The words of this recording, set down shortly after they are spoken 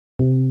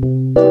Hey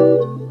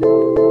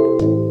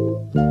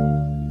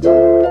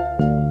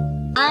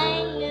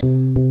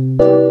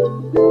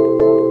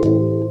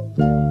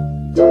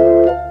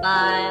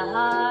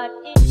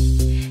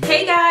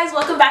guys,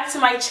 welcome back to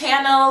my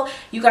channel.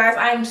 You guys,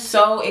 I'm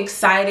so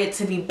excited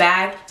to be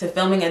back to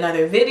filming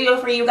another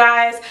video for you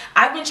guys.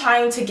 I've been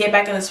trying to get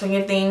back in the swing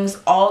of things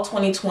all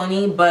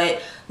 2020,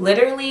 but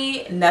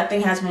literally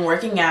nothing has been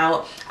working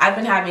out. I've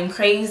been having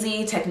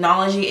crazy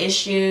technology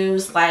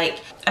issues. Like,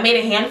 I made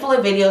a handful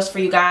of videos for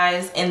you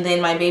guys, and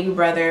then my baby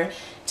brother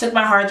took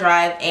my hard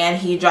drive and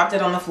he dropped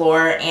it on the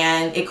floor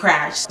and it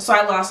crashed. So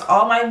I lost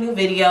all my new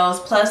videos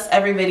plus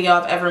every video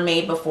I've ever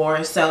made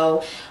before.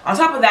 So on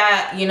top of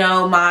that, you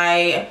know,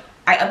 I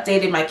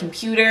updated my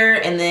computer,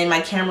 and then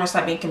my camera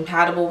stopped being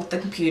compatible with the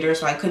computer,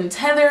 so I couldn't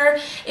tether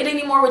it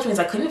anymore, which means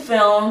I couldn't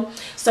film.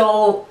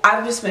 So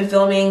I've just been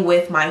filming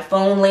with my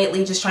phone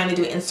lately, just trying to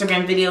do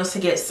Instagram videos to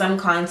get some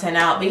content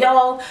out. But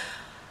y'all,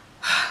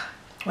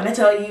 when I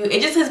tell you,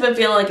 it just has been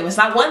feeling like if it's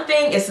not one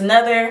thing, it's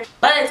another.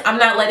 But I'm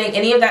not letting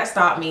any of that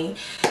stop me.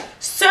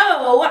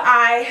 So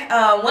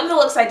one of the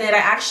looks I did, I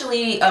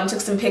actually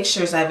took some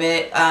pictures of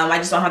it. I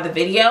just don't have the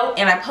video,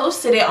 and I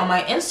posted it on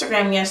my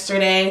Instagram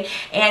yesterday,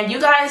 and you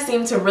guys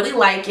seemed to really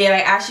like it. I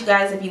asked you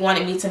guys if you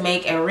wanted me to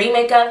make a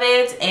remake of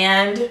it,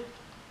 and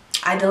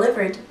I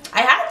delivered.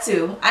 I had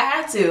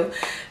to.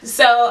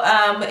 So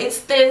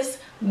it's this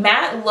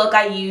matte look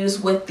I use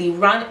with the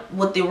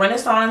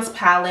Renaissance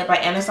palette by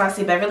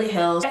Anastasia Beverly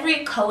Hills.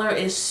 Every color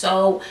is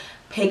so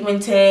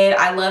pigmented.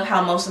 I love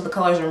how most of the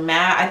colors are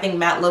matte. I think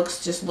matte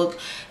looks just look,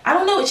 I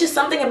don't know, it's just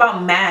something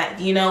about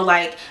matte, you know.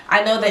 Like,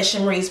 I know that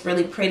shimmery is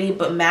really pretty,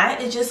 but matte,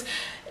 it just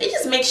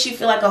makes you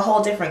feel like a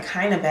whole different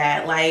kind of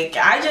bad. Like,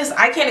 I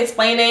can't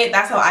explain it.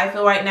 That's how I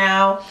feel right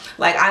now.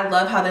 Like, I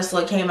love how this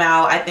look came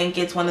out. I think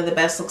it's one of the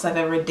best looks I've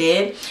ever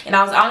did, and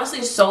I was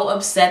honestly so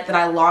upset that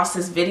I lost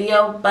this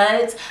video,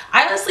 but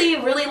I honestly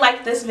really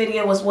liked this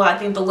video as well. I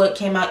think the look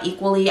came out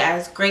equally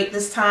as great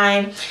this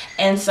time,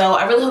 and so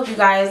I really hope you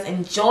guys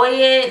enjoy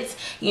it.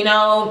 You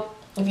know,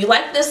 if you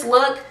like this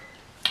look,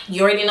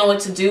 you already know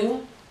what to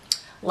do.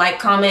 Like,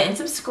 comment, and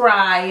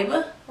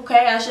subscribe.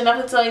 Okay, I shouldn't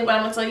have to tell you, but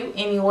I'm gonna tell you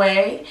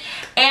anyway.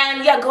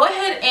 And yeah, go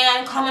ahead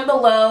and comment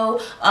below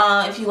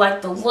if you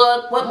like the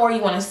look, what more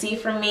you want to see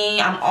from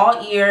me. I'm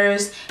all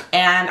ears,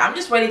 and I'm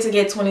just ready to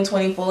get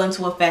 2020 full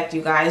into effect,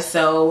 you guys.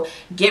 So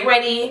get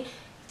ready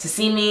to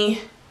see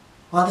me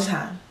all the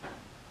time.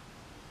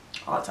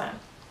 All the time.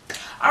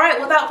 Alright,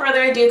 without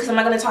further ado, because I'm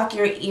not going to talk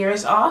your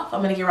ears off,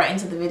 I'm going to get right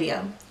into the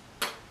video.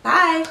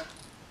 Bye!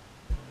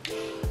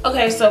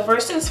 Okay, so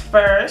first things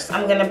first,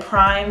 I'm going to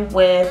prime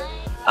with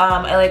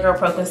LA Girl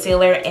Pro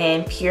Concealer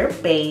in Pure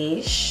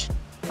Beige.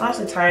 I'm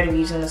honestly tired of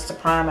using this to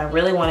prime. I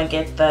really want to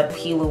get the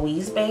P.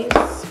 Louise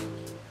base.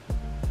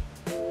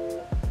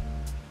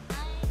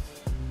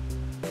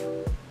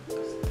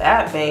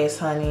 That base,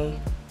 honey.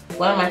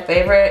 One of my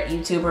favorite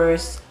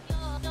YouTubers,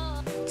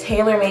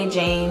 Taylor Made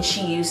Jane,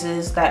 she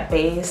uses that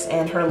base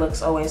and her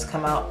looks always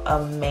come out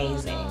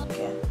amazing.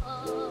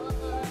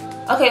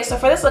 Okay, so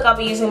for this look, I'll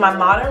be using my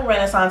Modern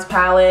Renaissance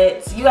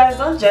palette. You guys,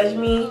 don't judge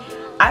me.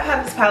 I've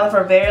had this palette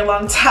for a very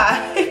long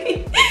time.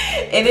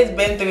 It has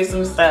been through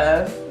some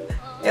stuff.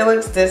 It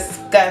looks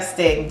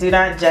disgusting. Do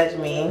not judge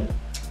me.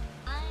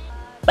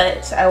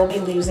 But I will be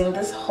using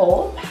this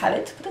whole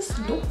palette for this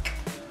look.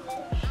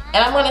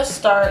 And I'm going to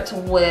start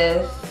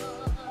with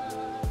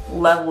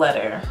Love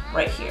Letter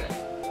right here.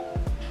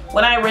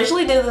 When I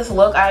originally did this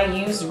look, I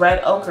used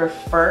Red Ochre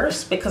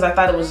first because I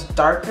thought it was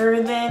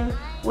darker than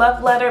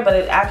Love Letter, but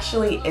it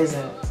actually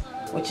isn't,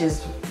 which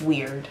is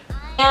weird.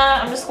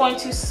 And I'm just going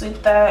to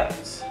sweep that.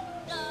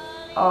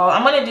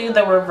 I'm going to do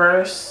the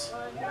reverse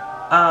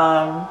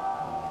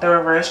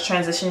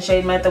transition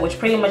shade method, which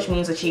pretty much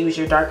means that you use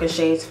your darkest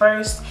shades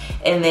first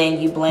and then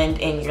you blend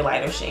in your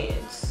lighter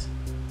shades.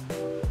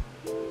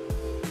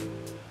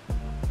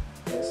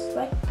 Just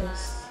like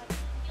this.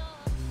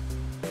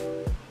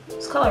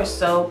 This color is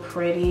so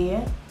pretty.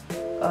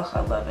 Oh,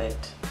 I love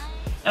it.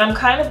 And I'm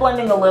kind of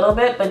blending a little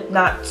bit, but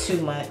not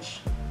too much.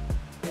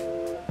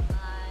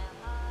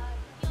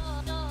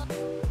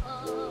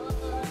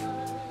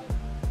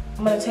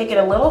 I'm going to take it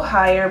a little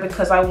higher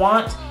because I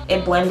want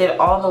it blended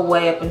all the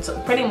way up into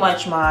pretty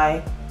much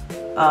my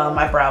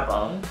my brow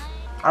bone,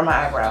 or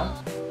my eyebrow.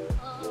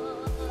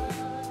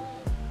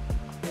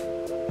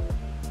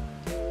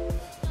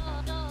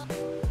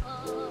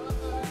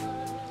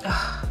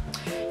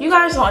 You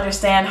guys don't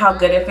understand how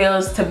good it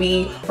feels to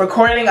be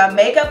recording a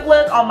makeup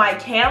look on my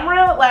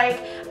camera.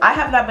 Like, I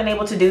have not been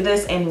able to do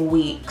this in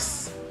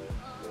weeks.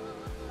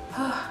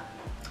 I'm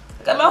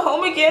at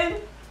home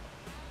again.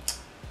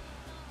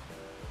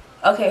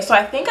 Okay, so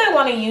I think I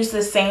want to use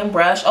the same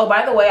brush. Oh,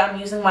 by the way, I'm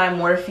using my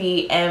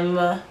Morphe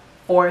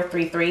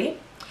M433.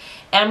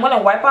 And I'm going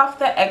to wipe off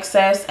the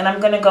excess, and I'm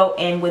going to go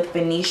in with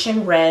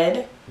Venetian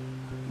Red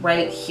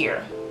right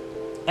here.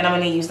 And I'm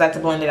going to use that to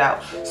blend it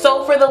out.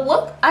 So for the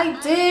look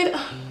I did,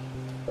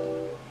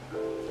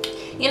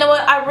 you know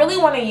what, I really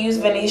want to use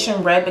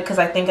Venetian Red because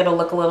I think it'll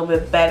look a little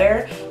bit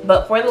better.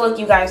 But for the look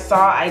you guys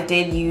saw, I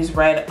did use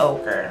Red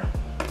Ochre.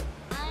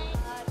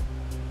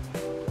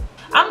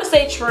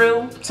 stay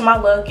true to my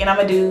look and I'm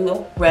gonna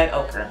do red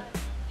ochre.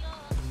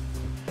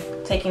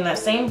 Taking that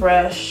same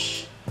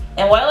brush,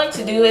 and what I like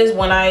to do is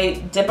when I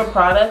dip a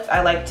product,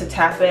 I like to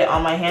tap it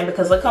on my hand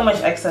because look how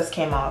much excess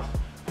came off.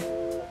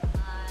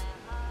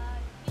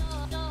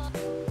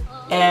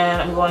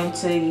 And I'm going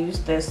to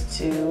use this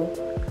to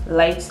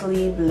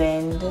lightly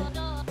blend.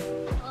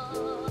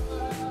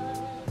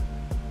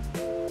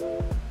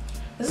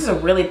 This is a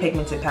really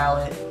pigmented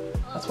palette.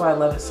 That's why I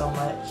love it so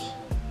much.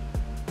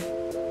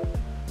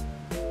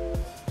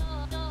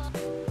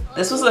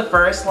 This was the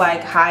first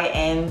like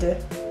high-end,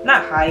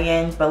 not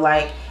high-end, but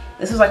like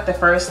this was like the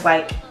first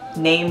like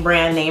name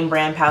brand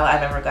palette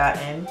I've ever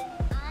gotten.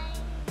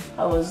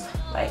 I was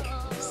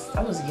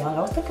young.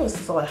 I think I was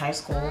still in high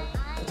school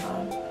at the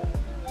time.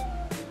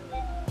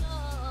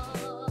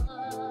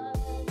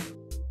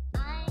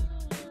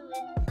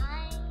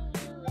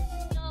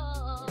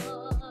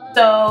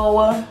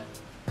 So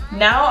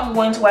now I'm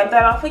going to wipe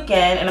that off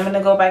again, and I'm going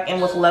to go back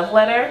in with Love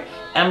Letter,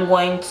 and I'm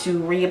going to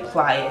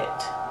reapply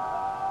it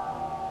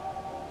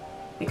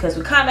because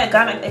it kind of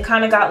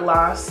got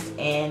lost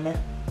in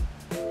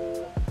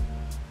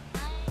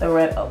the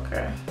red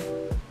ochre.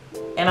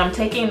 And I'm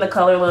taking the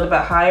color a little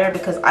bit higher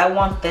because I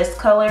want this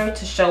color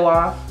to show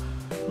off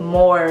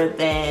more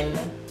than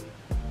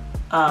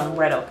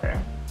red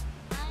ochre.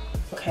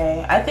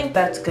 Okay, I think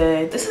that's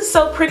good. This is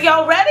so pretty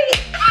already.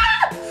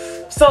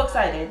 So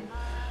excited.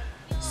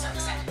 So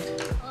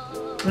excited.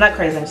 I'm not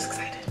crazy, I'm just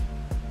excited.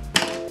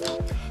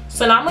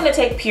 So now I'm going to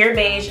take Pure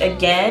Beige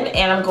again,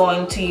 and I'm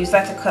going to use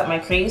that to cut my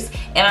crease.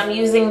 And I'm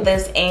using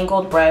this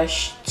angled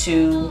brush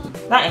to,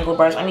 not angled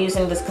brush, I'm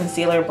using this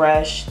concealer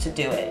brush to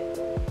do it.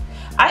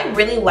 I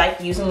really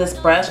like using this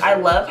brush. I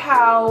love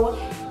how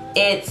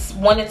it's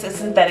a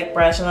synthetic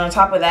brush, and on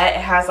top of that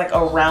it has like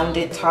a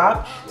rounded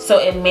top, so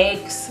it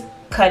makes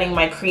cutting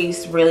my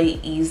crease really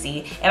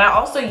easy. And I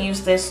also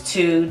use this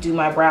to do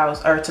my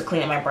brows, or to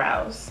clean up my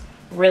brows.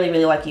 Really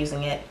like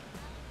using it.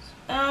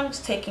 I'm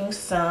just taking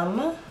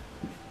some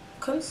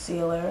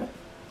concealer,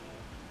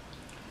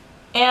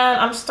 and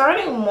I'm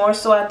starting more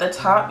so at the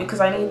top because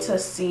I need to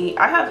see,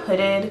 I have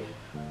hooded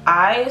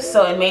eyes,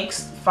 so it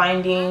makes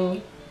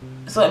cutting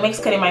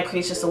my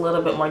crease just a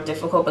little bit more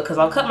difficult because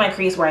I'll cut my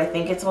crease where I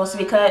think it's supposed to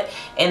be cut,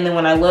 and then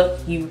when I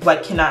look, you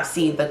like cannot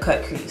see the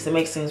cut crease. It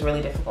makes things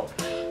really difficult.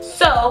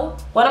 So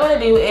what I'm going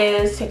to do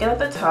is take it at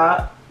the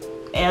top,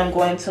 and I'm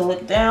going to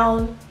look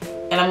down,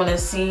 and I'm going to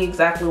see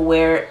exactly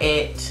where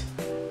it,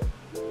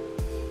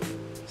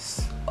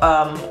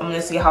 I'm going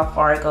to see how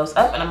far it goes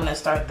up, and I'm going to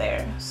start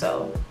there.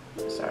 So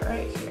start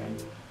right here.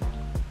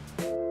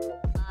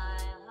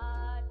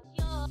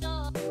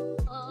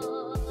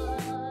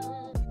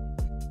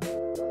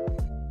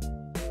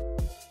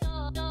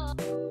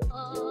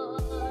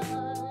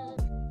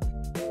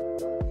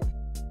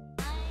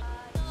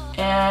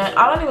 And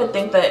I don't even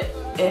think that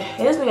it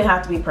doesn't even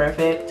have to be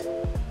perfect,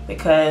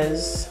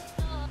 because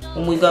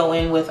when we go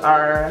in with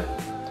our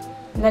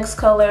next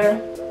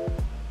color,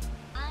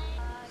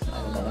 it's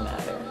not even gonna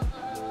matter.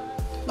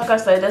 Like I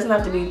said, it doesn't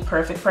have to be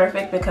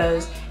perfect,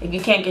 because if you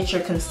can't get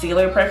your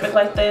concealer perfect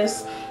like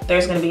this,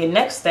 there's gonna be a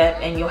next step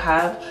and you'll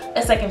have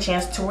a second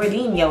chance to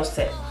redeem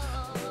yourself.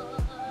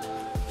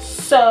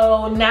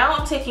 So now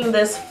I'm taking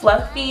this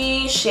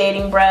fluffy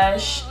shading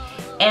brush,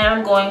 and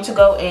I'm going to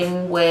go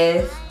in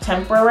with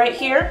Tempera right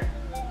here.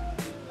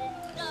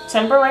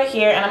 Tempera right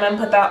here, and I'm going to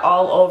put that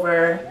all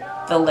over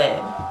the lid.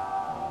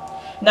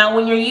 Now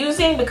when you're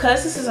using,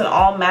 because this is an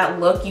all matte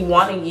look, you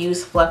want to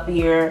use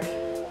fluffier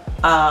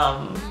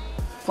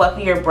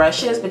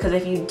brushes, because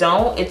if you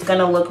don't, it's going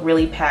to look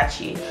really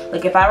patchy.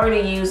 Like if I were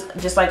to use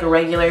just like a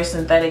regular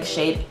synthetic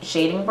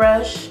shading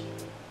brush,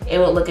 it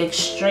would look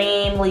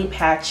extremely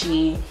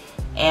patchy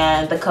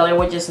and the color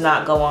would just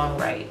not go on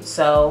right.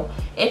 So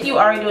if you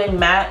are doing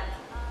matte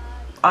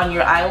on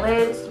your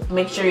eyelids,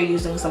 make sure you're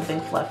using something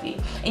fluffy.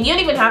 And you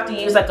don't even have to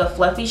use like a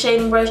fluffy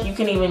shading brush. You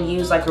can even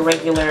use like a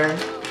regular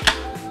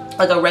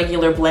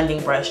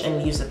blending brush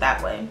and use it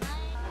that way.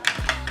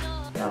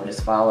 Now I'm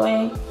just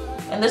following.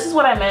 And this is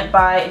what I meant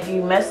by if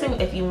you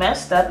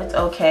messed up, it's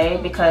okay,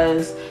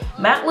 because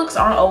matte looks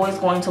aren't always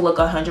going to look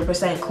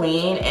 100%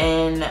 clean,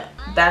 and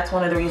that's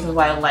one of the reasons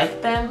why I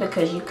like them,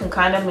 because you can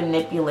kind of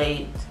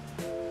manipulate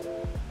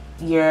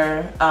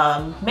your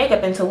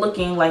makeup into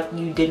looking like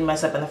you didn't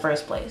mess up in the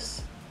first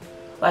place.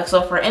 Like,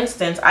 so for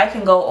instance, I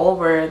can go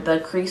over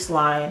the crease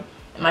line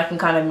and I can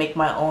kind of make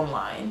my own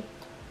line.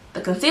 The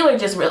concealer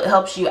just really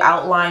helps you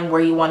outline where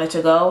you want it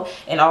to go,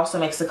 and also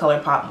makes the color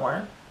pop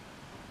more.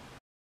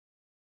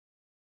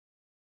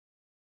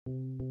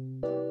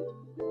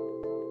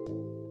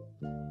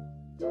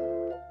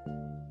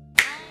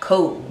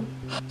 Cool.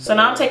 So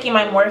now I'm taking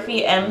my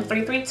Morphe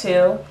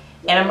M332,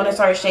 and I'm going to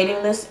start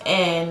shading this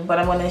in, but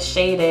I'm going to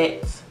shade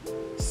it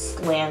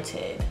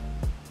slanted.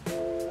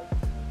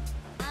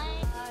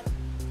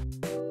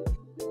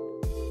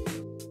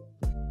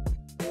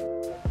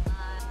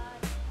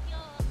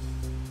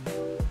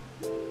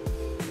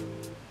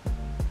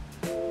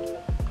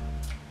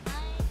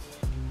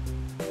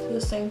 Do the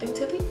same thing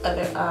to the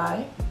other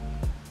eye.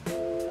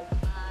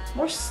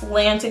 more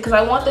slanted, because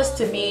I want this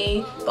to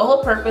be, the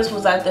whole purpose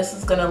was that this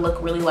is gonna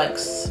look really like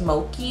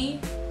smoky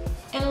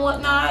and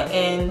whatnot,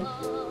 and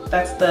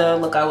that's the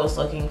look I was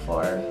looking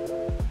for.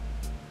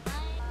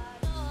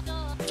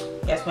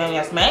 Yes ma'am,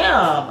 yes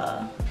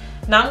ma'am.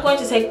 Now I'm going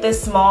to take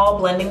this small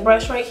blending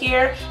brush right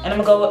here, and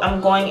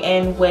I'm going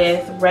in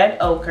with red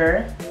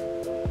ochre,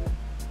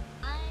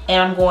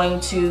 and I'm going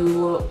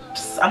to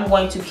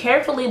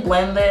carefully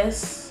blend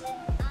this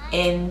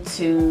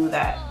into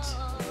that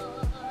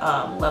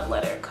love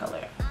letter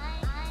color.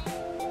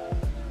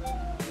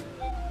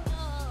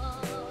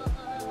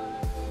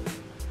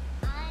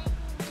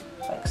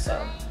 Like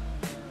so.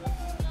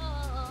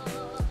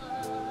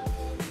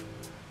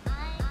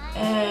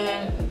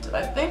 And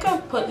I think I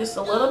put just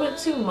a little bit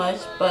too much,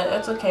 but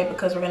that's okay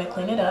because we're gonna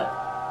clean it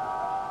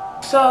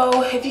up.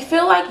 So if you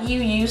feel like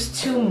you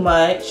use too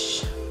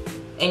much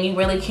and you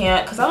really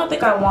can't, because I don't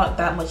think I want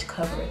that much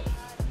coverage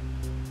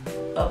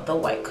of the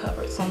white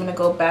coverage, so I'm gonna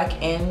go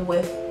back in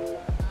with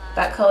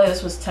that color.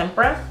 This was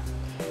Tempera,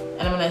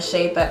 and I'm gonna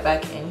shade that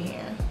back in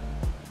here,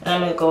 and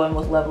I'm gonna go in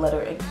with love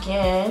letter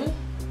again.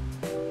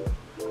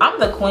 I'm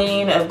the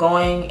queen of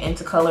going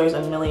into colors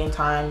a million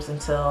times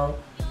until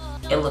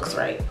it looks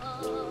right.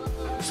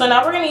 So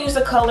now we're gonna use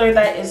a color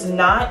that is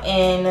not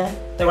in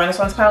the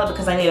Renaissance palette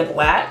because I need a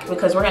black,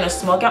 because we're gonna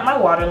smoke out my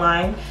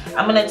waterline.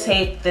 I'm gonna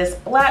take this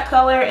black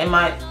color in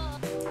my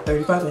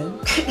 35N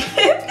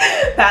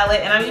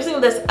palette, and I'm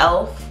using this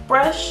e.l.f.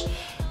 brush,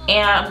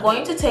 and I'm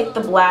going to take the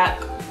black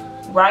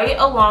right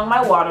along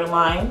my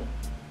waterline.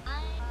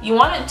 You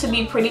want it to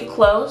be pretty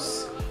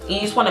close. You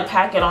just want to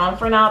pack it on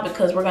for now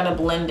because we're gonna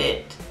blend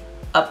it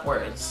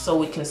upwards so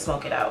we can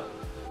smoke it out.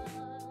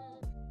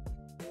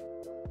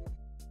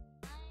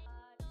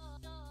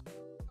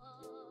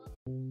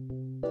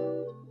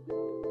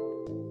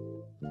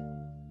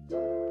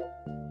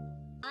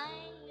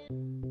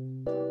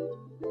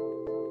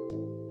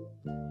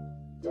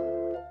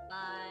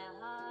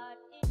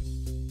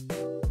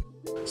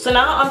 So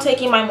now I'm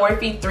taking my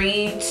Morphe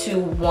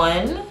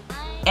 3-2-1,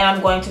 and I'm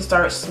going to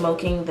start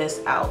smoking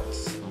this out.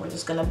 We're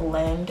just gonna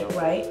blend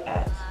right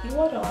at the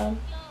waterline,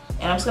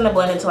 and I'm just gonna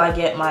blend until I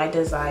get my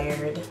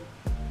desired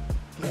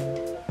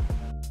blend.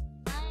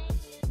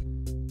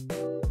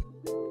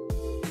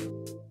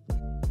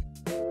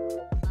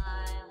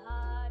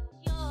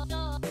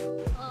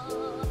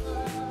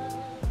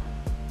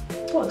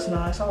 That looks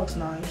nice, that looks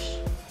nice.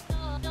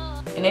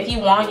 And if you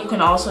want, you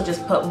can also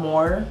just put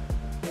more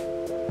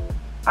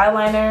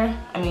eyeliner.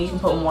 I mean, you can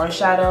put more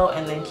shadow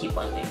and then keep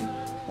blending,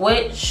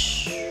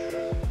 which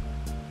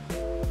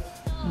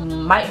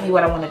might be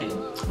what I want to do.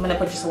 I'm gonna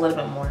put just a little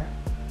bit more.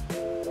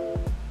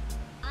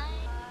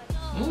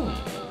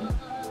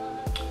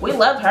 We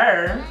love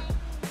her.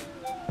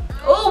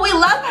 Oh, we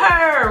love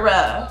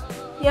her.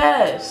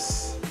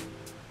 Yes,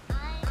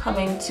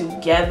 coming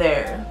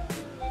together.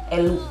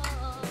 A look.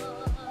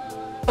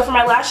 So for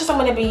my lashes, I'm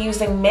going to be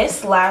using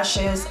Miss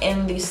Lashes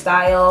in the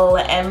style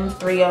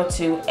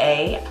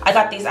M302A. I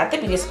got these at the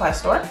beauty supply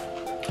store,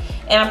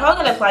 and I'm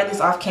probably going to apply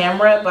these off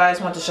camera, but I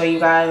just want to show you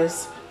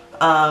guys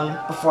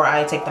before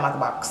I take them out the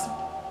box.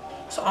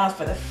 So on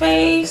for the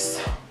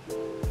face,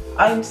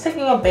 I'm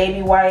taking a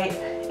baby wipe,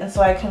 and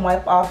so I can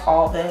wipe off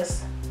all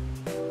this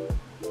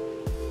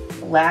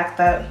black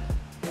that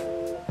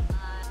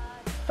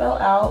fell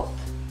out.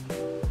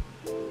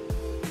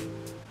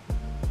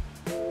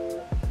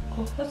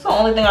 That's the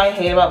only thing I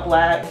hate about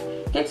black.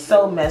 It's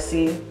so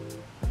messy.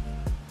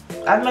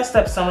 I've messed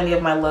up so many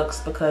of my looks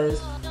because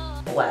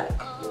black.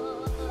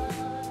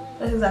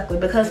 Exactly,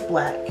 because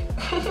black.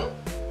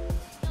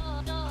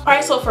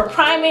 Alright, so for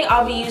priming,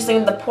 I'll be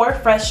using the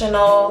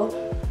POREfessional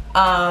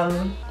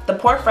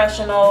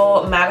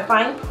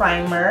mattifying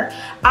primer.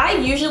 I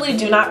usually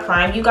do not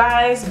prime, you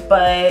guys,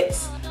 but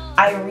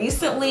I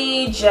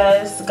recently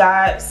just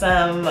got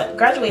some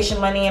graduation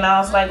money, and I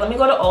was like, let me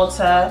go to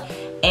Ulta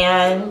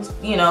and,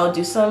 you know,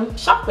 do some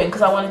shopping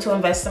because I wanted to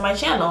invest in my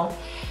channel.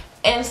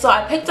 And so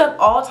I picked up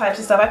all types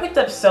of stuff. I picked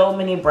up so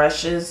many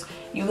brushes,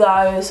 you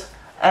guys,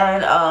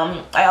 and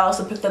I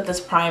also picked up this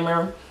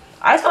primer.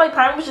 I felt like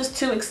primer was just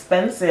too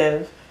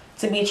expensive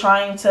to be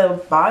trying to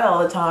buy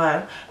all the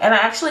time, and I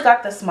actually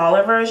got the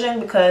smaller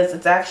version because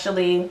there's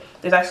actually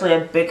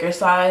a bigger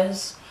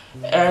size,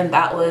 and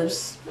that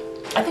was,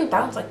 I think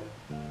that was like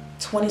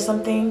 20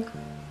 something.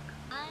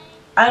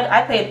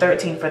 I paid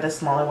 13 for this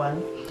smaller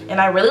one,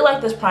 and I really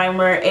like this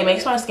primer. It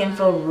makes my skin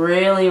feel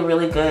really,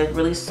 really good,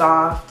 really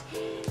soft,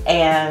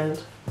 and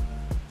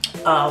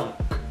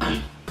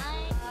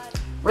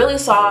really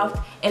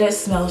soft, and it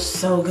smells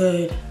so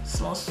good. It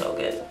smells so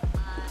good.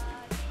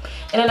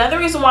 And another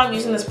reason why I'm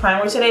using this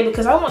primer today,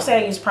 because I won't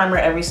say I use primer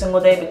every single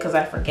day because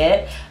I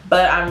forget,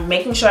 but I'm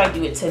making sure I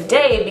do it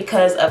today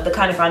because of the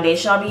kind of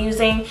foundation I'll be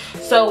using.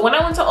 So when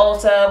I went to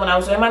Ulta, when I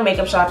was doing my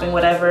makeup shopping,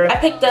 whatever, I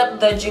picked up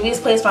the Juvia's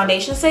Place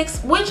foundation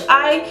sticks, which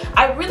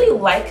I really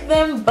like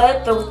them,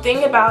 but the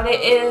thing about it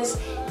is,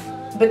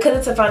 because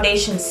it's a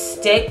foundation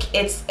stick,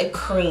 it's a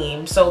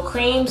cream. So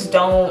creams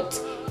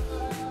don't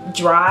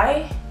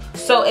dry.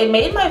 So it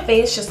made my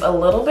face just a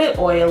little bit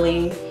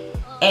oily.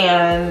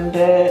 and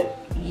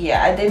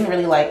yeah, I didn't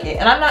really like it.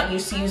 And I'm not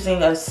used to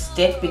using a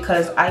stick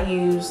because I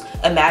use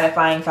a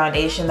mattifying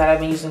foundation that I've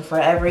been using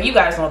forever. You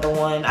guys know the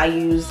one. I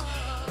use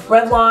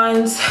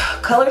Revlon's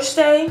Color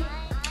Stay,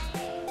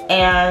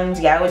 and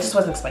yeah, I just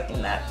wasn't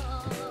expecting that.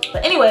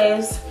 But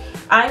anyways,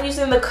 I'm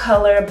using the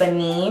color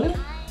Benin,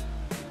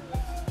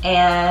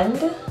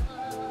 and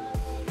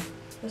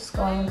just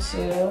going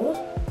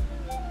to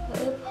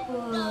put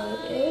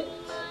it.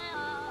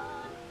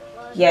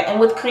 Yeah, and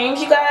with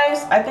creams, you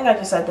guys, I think I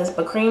just said this,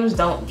 but creams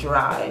don't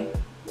dry.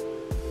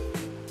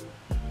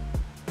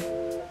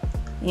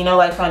 You know,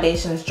 like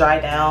foundations dry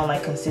down,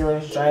 like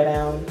concealers dry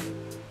down.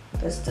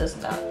 This does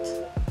not.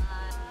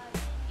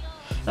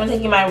 I'm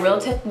taking my Real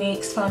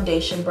Techniques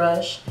foundation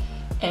brush,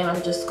 and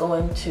I'm just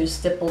going to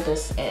stipple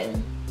this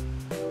in.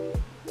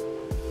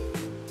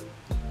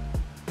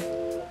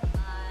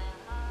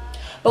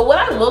 But what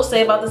I will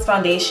say about this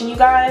foundation, you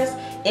guys,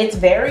 it's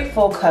very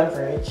full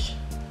coverage.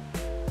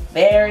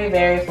 Very,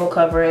 very full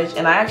coverage,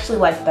 and I actually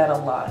like that a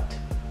lot.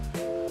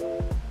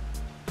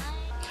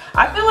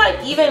 I feel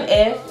like even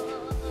if,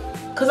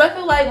 because I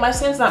feel like my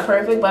skin's not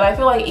perfect, but I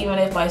feel like even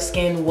if my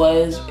skin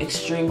was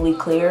extremely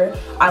clear,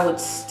 I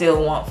would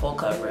still want full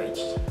coverage.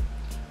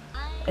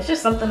 It's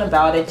just something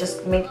about it,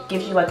 just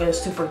gives you like a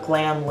super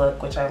glam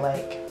look, which I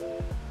like.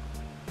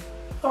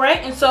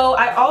 Alright, and so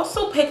I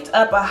also picked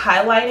up a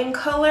highlighting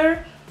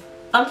color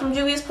from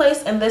Juvia's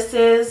Place, and this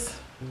is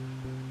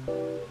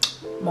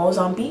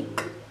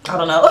Mozambique. I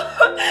don't know.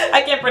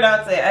 I can't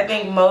pronounce it. I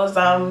think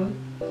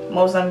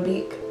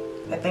Mozambique,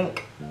 I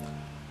think.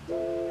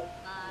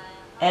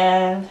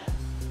 And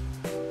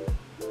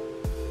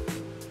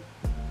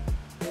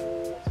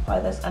apply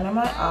this under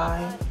my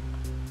eye.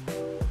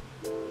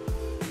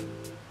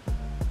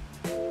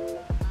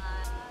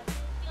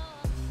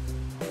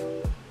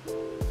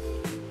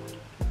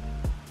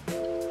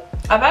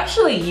 I've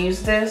actually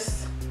used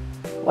this,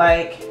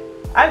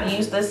 I've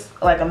used this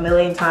like a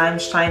million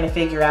times trying to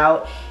figure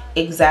out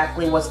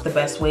exactly what's the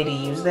best way to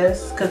use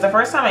this, because the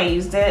first time I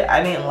used it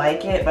I didn't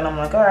like it, but I'm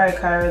like, all right,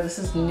 Kyra, this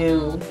is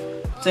new.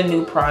 It's a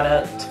new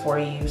product for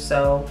you,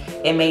 so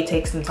it may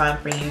take some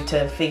time for you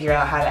to figure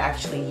out how to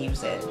actually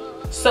use it.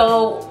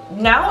 So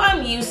now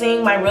I'm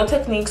using my Real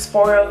Techniques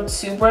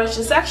 402 brush.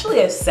 It's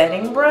actually a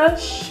setting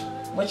brush,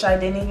 which I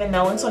didn't even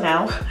know until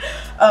now.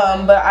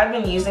 But I've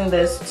been using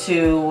this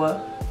to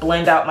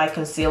blend out my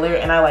concealer,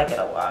 and I like it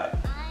a lot.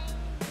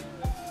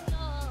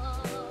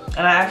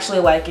 And I actually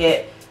like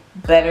it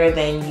better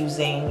than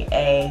using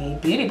a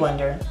beauty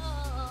blender.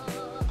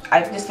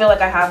 I just feel like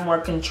I have more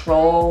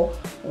control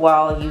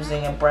while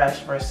using a brush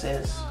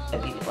versus a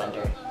beauty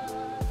blender.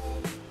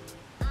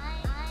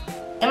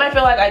 And I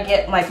feel like I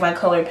get like my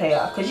color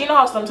payoff, because you know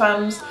how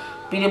sometimes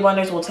beauty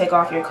blenders will take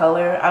off your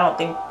color? I don't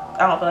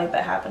feel like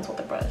that happens with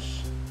a brush.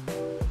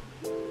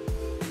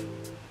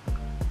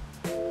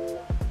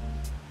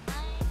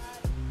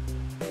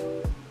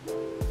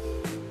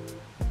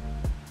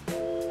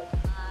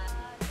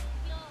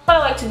 What I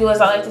like to do is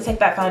I like to take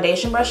that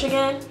foundation brush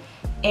again,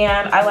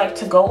 and I like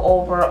to go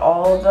over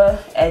all the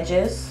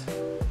edges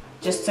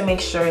just to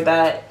make sure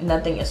that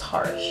nothing is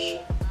harsh.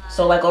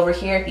 So like over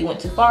here, if you went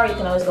too far, you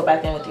can always go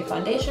back in with your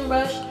foundation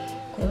brush,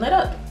 clean that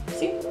up.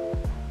 See?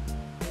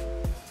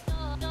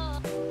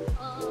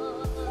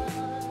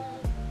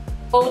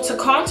 So to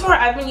contour,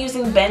 I've been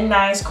using Ben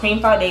Nye's cream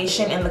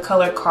foundation in the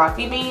color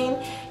Coffee Bean.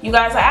 You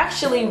guys, I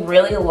actually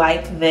really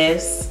like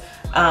this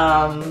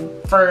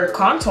for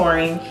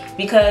contouring,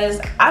 because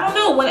I don't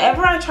know,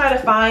 whenever I try to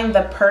find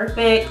the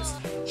perfect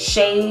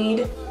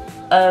shade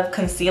of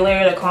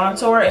concealer to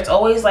contour, it's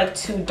always like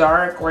too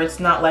dark or it's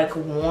not like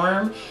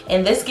warm,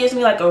 and this gives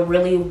me like a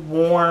really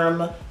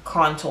warm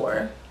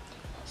contour.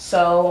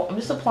 So I'm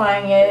just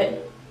applying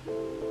it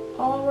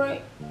all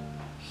right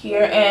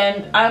here,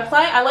 and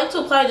I like to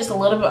apply just a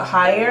little bit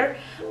higher,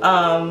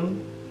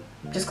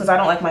 just because I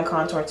don't like my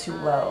contour too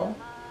low.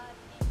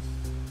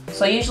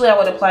 So usually I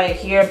would apply it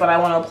here, but I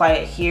want to apply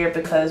it here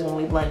because when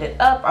we blend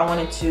it up, I want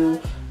it to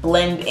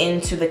blend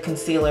into the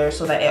concealer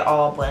so that it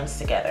all blends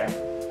together.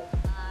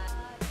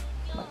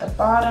 At the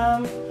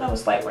bottom, I have a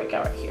slight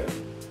breakout right here.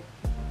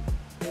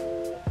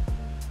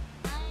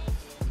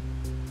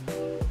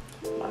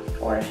 My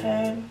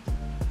forehead.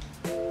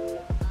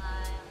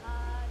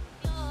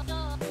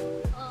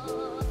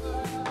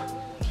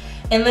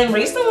 And then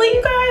recently,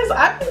 you guys,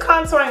 I've been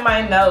contouring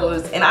my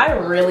nose, and I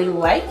really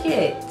like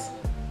it.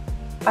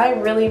 I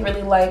really,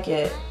 really like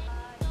it.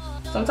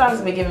 Sometimes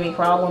it's been giving me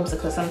problems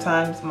because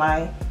sometimes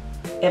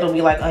it'll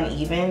be like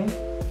uneven.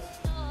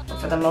 But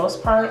for the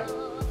most part,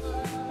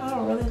 I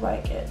really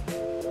like it.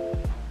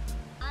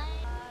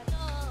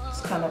 It's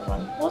kind of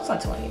fun. Well, it's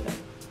not too uneven.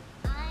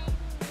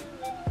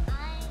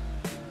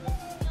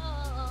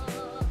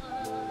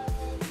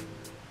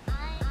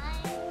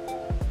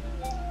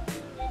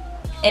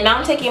 And now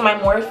I'm taking my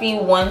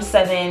Morphe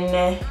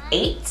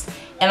 178,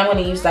 and I'm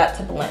going to use that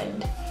to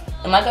blend.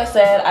 And like I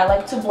said, I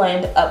like to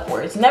blend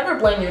upwards. Never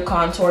blend your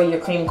contour,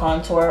 your cream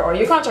contour, or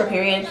your contour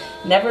period.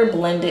 Never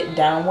blend it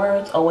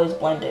downwards, always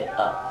blend it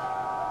up.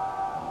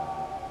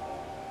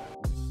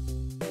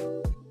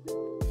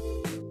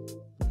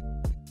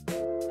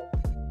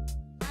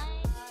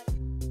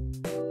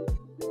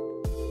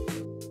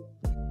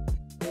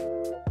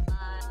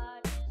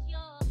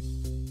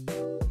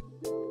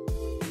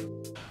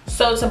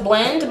 So to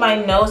blend my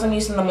nose, I'm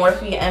using the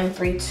Morphe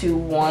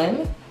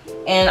M321.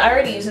 And I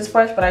already used this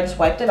brush, but I just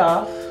wiped it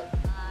off.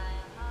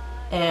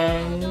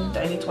 And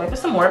I need to wipe it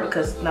some more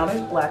because now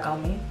there's black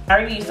on me. I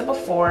already used it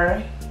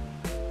before.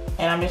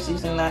 And I'm just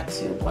using that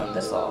to blend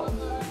this all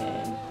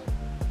in.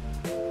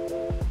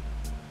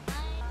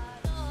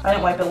 I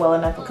didn't wipe it well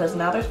enough because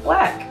now there's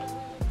black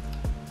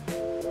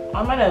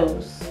on my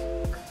nose.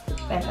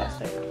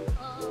 Fantastic.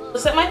 To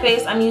set my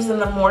face, I'm using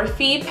the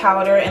Morphe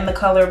powder in the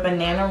color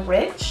Banana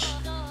Rich.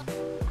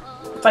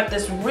 It's like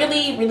this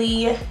really,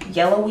 really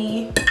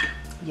yellowy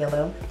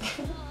yellow.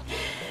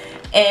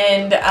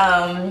 And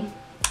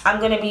I'm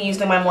going to be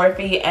using my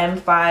Morphe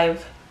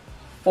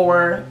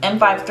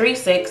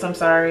M536, I'm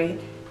sorry,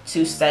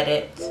 to set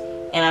it.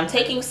 And I'm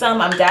taking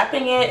some, I'm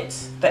dapping it,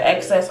 the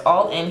excess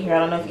all in here. I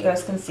don't know if you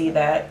guys can see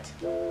that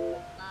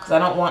because I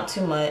don't want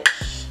too much.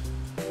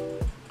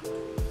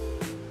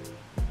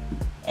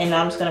 And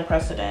now I'm just gonna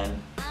press it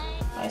in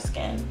my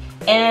skin.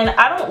 And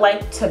I don't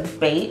like to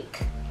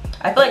bake.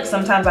 I feel like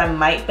sometimes I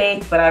might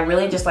bake, but I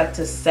really just like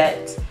to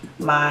set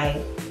my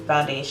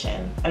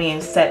foundation. I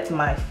mean, set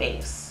my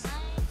face.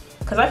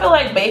 Because I feel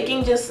like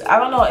baking just, I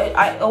don't know, it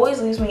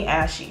always leaves me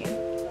ashy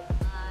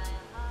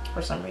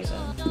for some reason.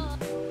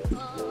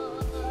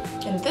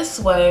 And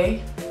this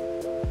way,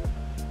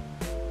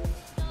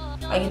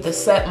 I get to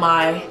set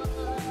my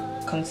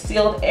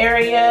concealed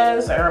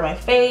areas or my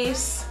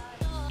face.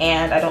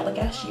 And I don't look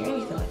ashy or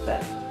anything like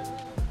that.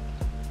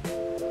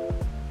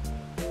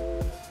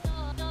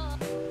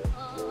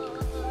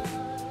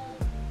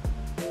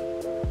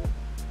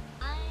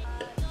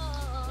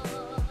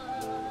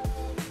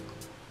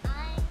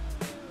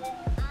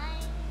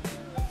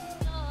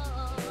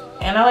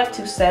 And I like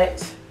to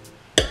set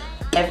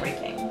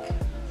everything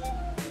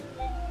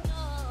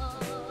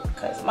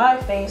because my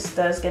face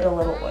does get a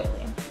little oily.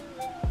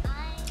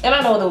 And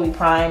I know they'll be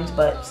primed,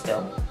 but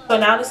still. So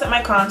now to set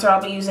my contour,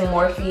 I'll be using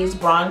Morphe's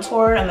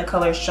Bronzer in the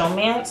color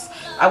Showmance.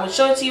 I would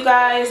show it to you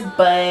guys,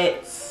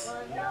 but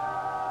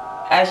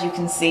as you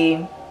can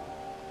see,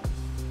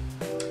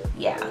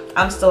 yeah,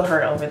 I'm still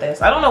hurt over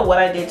this. I don't know what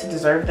I did to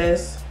deserve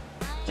this.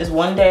 Just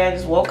one day I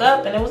just woke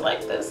up and it was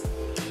like this.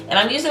 And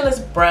I'm using this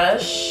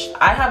brush.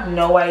 I have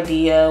no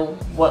idea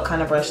what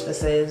kind of brush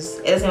this is.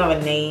 It doesn't have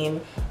a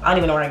name. I don't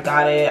even know where I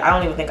got it. I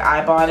don't even think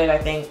I bought it. I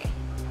think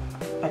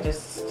it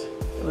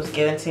was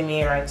given to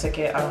me or I took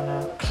it. I don't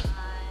know.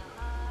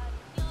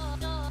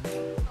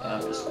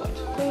 I'm just going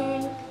to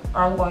clean,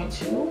 or I'm going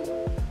to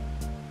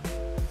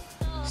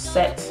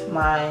set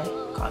my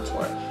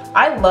contour.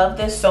 I love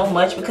this so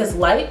much because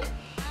like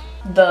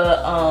the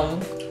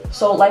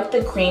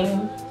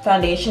cream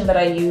foundation that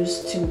I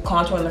used to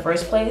contour in the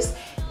first place,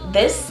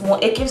 this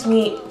one, it gives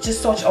me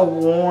just such a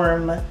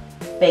warm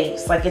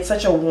face. Like it's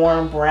such a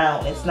warm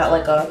brown. It's not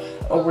like a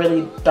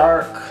really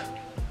dark,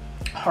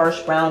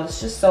 harsh brown.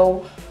 It's just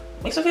so,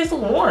 makes my face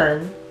look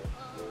warm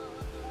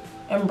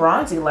and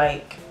bronzy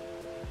like.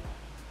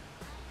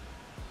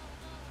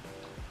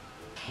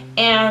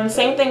 And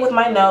same thing with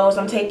my nose.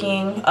 I'm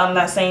taking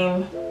that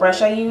same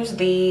brush I used,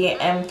 the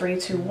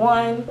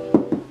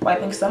M321,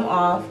 wiping some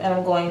off, and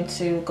I'm going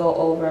to go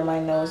over my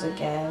nose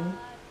again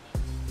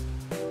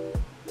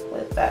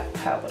with that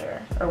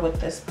powder, or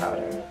with this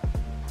powder.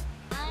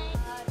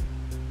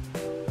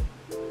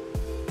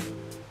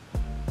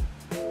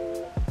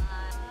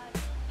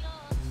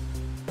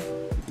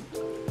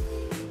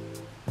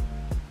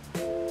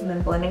 And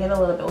then blending it a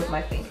little bit with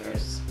my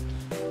fingers.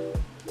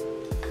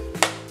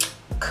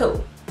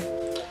 Cool.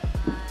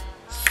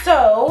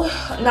 So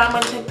now I'm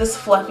going to take this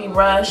fluffy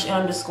brush and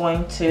I'm just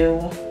going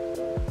to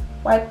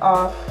wipe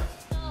off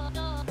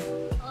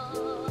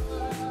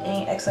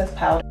any excess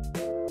powder.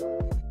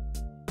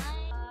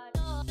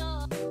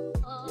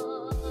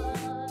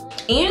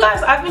 And you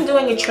guys, I've been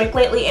doing a trick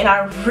lately and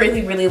I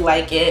really, really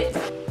like it.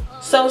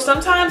 So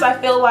sometimes I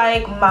feel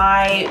like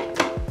my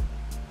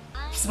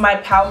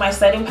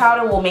setting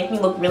powder will make me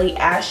look really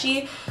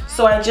ashy.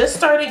 So I just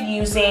started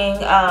using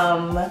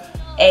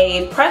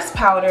a pressed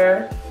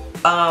powder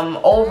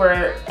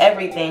over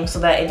everything so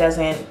that it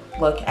doesn't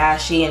look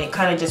ashy and it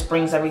kind of just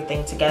brings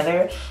everything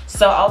together.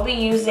 So I'll be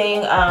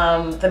using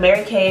the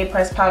Mary Kay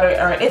pressed powder,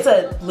 or it's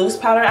a loose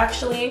powder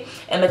actually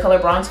in the color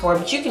Bronzer,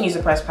 but you can use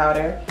a pressed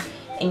powder.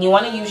 And you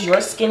want to use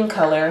your skin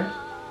color.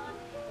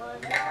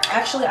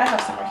 Actually, I have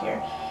some right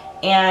here.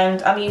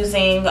 And I'm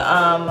using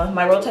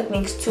my Real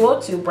Techniques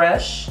 202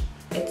 brush.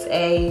 It's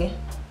a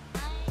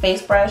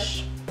face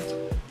brush.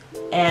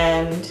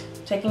 And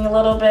taking a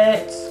little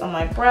bit on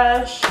my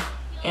brush,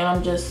 and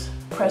I'm just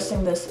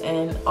pressing this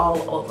in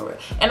all over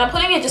it. And I'm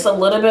putting it just a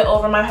little bit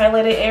over my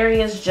highlighted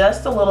areas,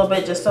 just a little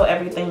bit, just so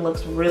everything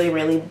looks really,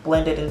 really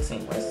blended and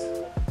seamless.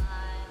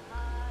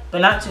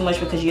 But not too much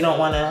because you don't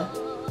want to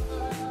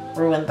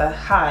ruin the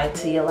high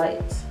to your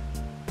lights.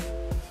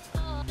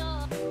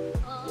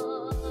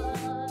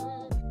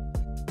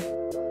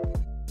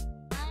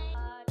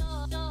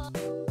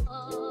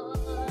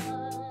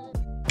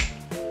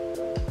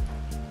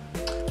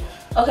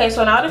 Okay,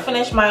 so now to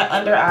finish my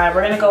under eye,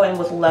 we're gonna go in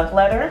with Love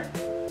Letter.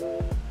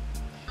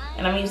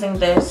 And I'm using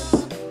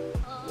this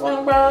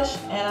blending brush,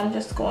 and I'm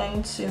just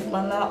going to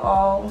blend that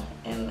all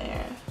in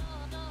there.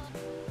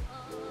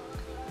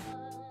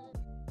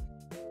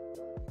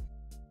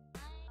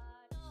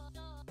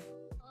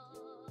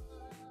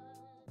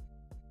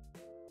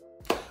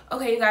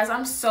 Okay, you guys,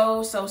 I'm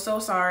so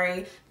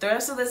sorry. The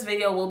rest of this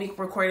video will be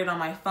recorded on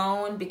my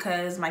phone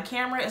because my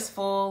camera is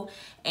full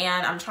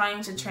and I'm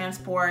trying to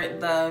transport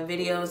the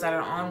videos that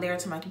are on there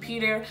to my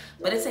computer,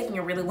 but it's taking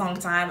a really long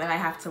time and I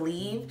have to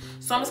leave.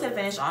 So I'm just gonna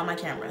finish on my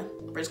camera.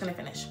 We're just gonna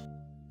finish.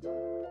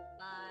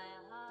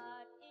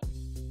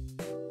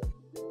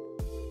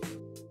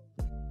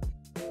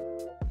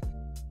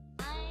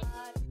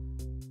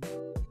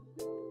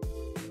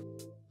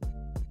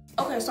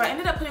 Okay, so I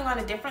ended up putting on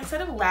a different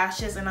set of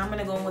lashes and I'm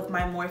gonna go in with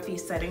my Morphe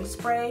setting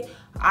spray.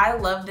 I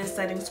love this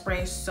setting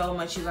spray so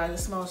much, you guys. It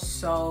smells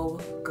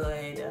so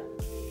good.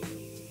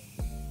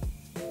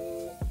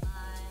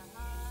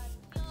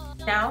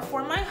 Now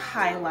for my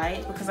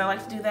highlight, because I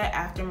like to do that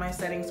after my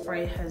setting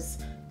spray has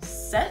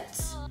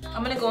set,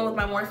 I'm gonna go in with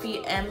my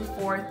Morphe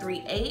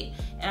M438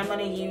 and I'm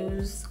gonna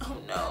use, oh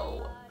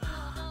no.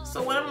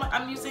 So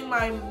I'm using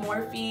my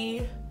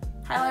Morphe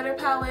highlighter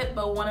palette,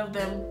 but one of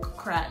them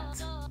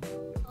cracked.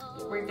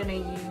 We're gonna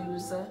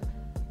use,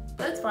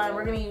 but it's fine,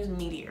 we're gonna use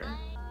Meteor.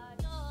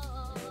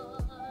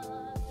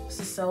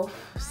 This is so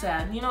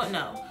sad. You know what,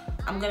 no.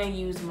 I'm gonna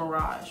use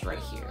Mirage right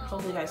here.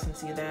 Hopefully you guys can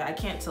see that. I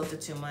can't tilt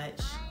it too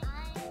much.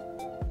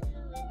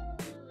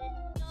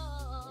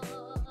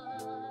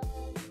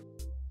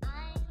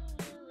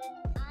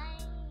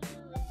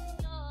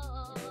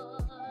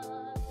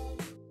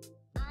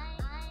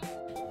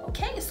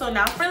 Okay, so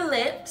now for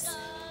lips,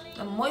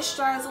 I'm gonna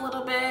moisturize a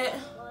little bit.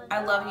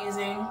 I love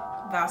using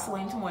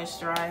Vaseline to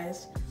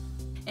moisturize.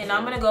 And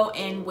I'm gonna go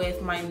in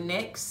with my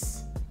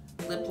NYX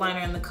lip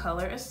liner in the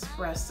color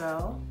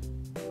Espresso.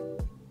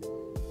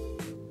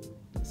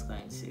 Just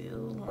going to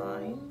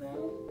line them.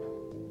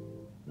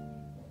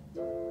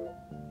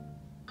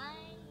 I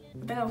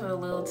think I put a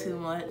little too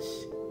much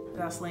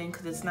Vaseline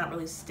because it's not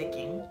really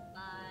sticking.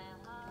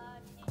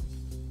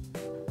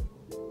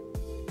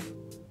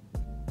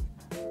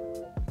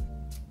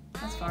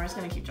 That's fine, I'm just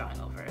gonna keep drawing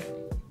over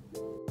it.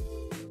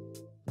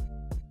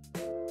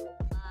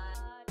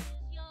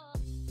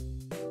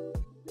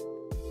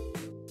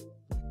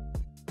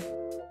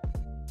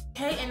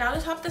 Okay, and now to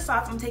top this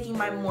off, I'm taking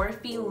my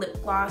Morphe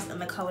lip gloss in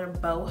the color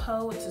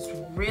Boho. It's this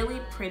really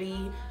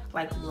pretty,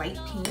 like light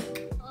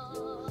pink.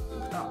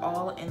 Put that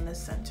all in the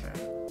center.